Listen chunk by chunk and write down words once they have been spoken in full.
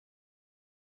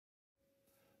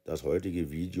Das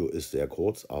heutige Video ist sehr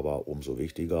kurz, aber umso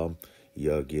wichtiger.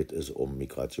 Hier geht es um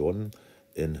Migration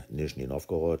in Nischni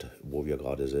Nowgorod, wo wir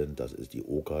gerade sind. Das ist die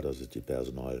OKA, das ist die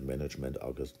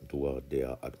Personalmanagementagentur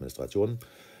der Administration.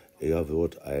 Hier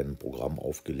wird ein Programm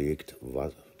aufgelegt,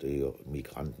 was die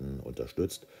Migranten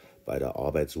unterstützt bei der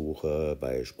Arbeitssuche,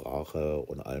 bei Sprache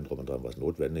und allem drum und dran, was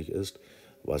notwendig ist.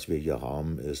 Was wir hier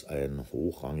haben, ist einen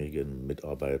hochrangigen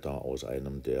Mitarbeiter aus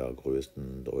einem der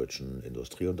größten deutschen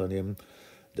Industrieunternehmen.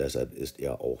 Deshalb ist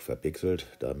er auch verpixelt,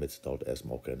 damit es dort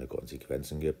erstmal auch keine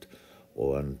Konsequenzen gibt.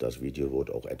 Und das Video wird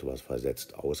auch etwas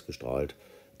versetzt ausgestrahlt,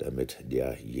 damit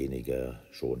derjenige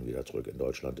schon wieder zurück in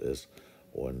Deutschland ist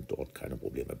und dort keine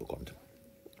Probleme bekommt.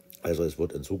 Also es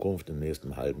wird in Zukunft im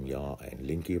nächsten halben Jahr einen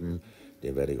Link geben,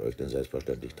 den werde ich euch dann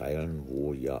selbstverständlich teilen,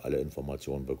 wo ihr alle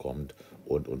Informationen bekommt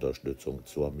und Unterstützung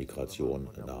zur Migration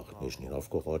nach Nischni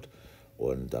Nowgorod.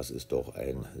 Und das ist doch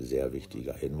ein sehr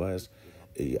wichtiger Hinweis.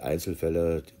 Die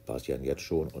Einzelfälle passieren jetzt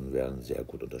schon und werden sehr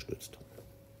gut unterstützt.